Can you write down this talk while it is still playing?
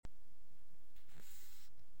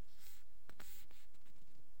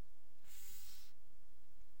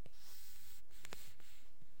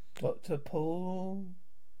Dr. Paul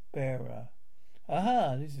Bearer.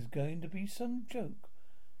 Aha, this is going to be some joke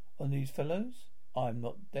on these fellows. I'm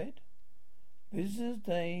not dead. Visitor's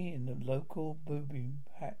day in the local booby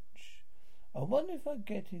hatch. I wonder if I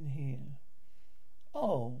get in here.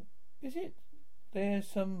 Oh, is it there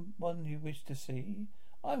someone you wish to see?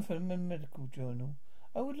 I'm from a medical journal.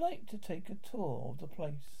 I would like to take a tour of the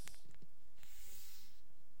place.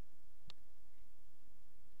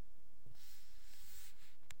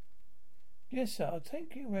 Yes, sir, I'll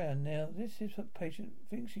take you round now. This is what patient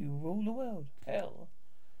thinks you rule the world. Hell.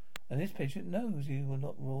 And this patient knows you will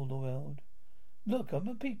not rule the world. Look, I'm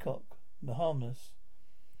a peacock. I'm harmless.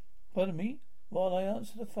 Pardon me while I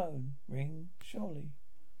answer the phone. Ring, surely.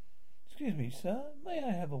 Excuse me, sir. May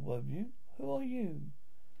I have a word with you? Who are you?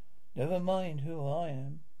 Never mind who I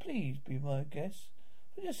am. Please be my guest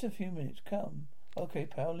for just a few minutes. Come. Okay,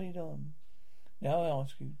 pal, lead on. Now I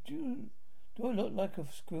ask you, do I look like a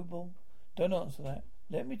screwball? Don't answer that.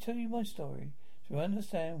 Let me tell you my story so you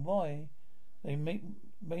understand why they made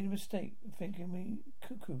a mistake of thinking me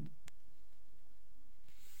cuckoo.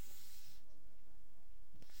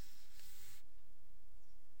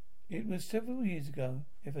 It was several years ago.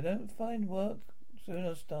 If I don't find work, soon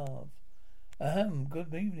I'll starve. Ahem,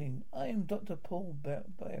 good evening. I am Dr. Paul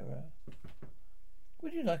Bearer.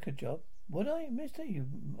 Would you like a job? Would I? Mister, you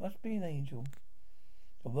must be an angel.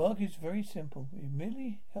 The work is very simple. You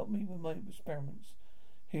merely help me with my experiments.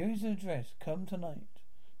 Here is the address. Come tonight.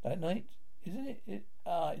 That night, isn't it?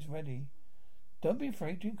 It's ready. Don't be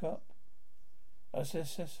afraid. Drink up. That's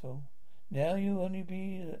successful. Now you'll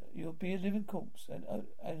be a living corpse, and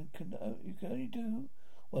you can only do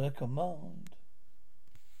what I command.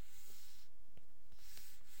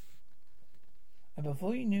 And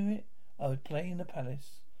before you knew it, I was playing the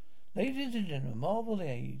palace. Ladies and gentlemen, marvel the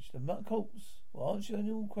age. The corpse will answer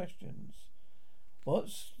all questions.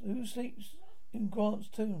 Who sleeps in Grant's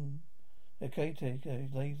tomb? The caretaker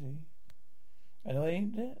is lazy. And I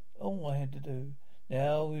ain't there? All I had to do.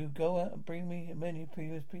 Now will you go out and bring me many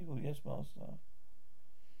previous people? Yes, master.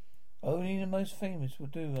 Only the most famous will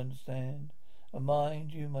do, understand. And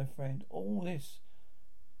mind you, my friend, all this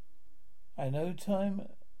and no time.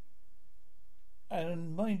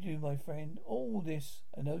 And mind you, my friend, all this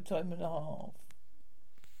and no time and a half.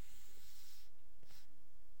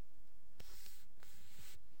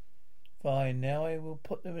 Fine, now I will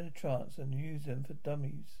put them in a trance and use them for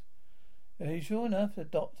dummies. And sure enough, the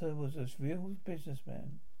doctor was a real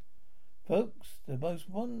businessman. Folks, the most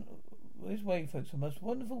wonderful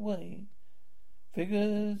way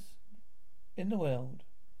figures in the world.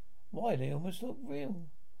 Why, they almost look real.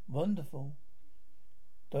 Wonderful.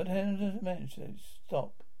 Don't handle the man says,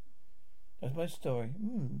 stop. That's my story.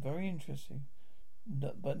 Very interesting.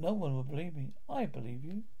 But no one will believe me. I believe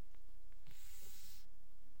you.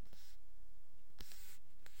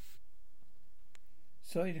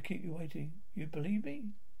 Sorry to keep you waiting. You believe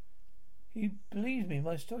me? He believes me.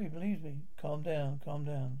 My story believes me. Calm down, calm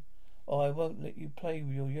down. Oh, I won't let you play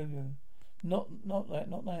with your yo-yo. Not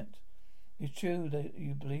that. It's true that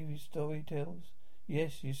you believe his story tells.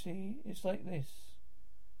 Yes, you see, it's like this.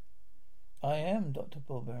 I am Dr.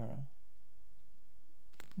 Paul Bearer.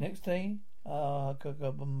 Next day,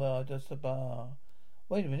 just a bar.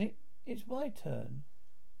 Wait a minute, it's my turn.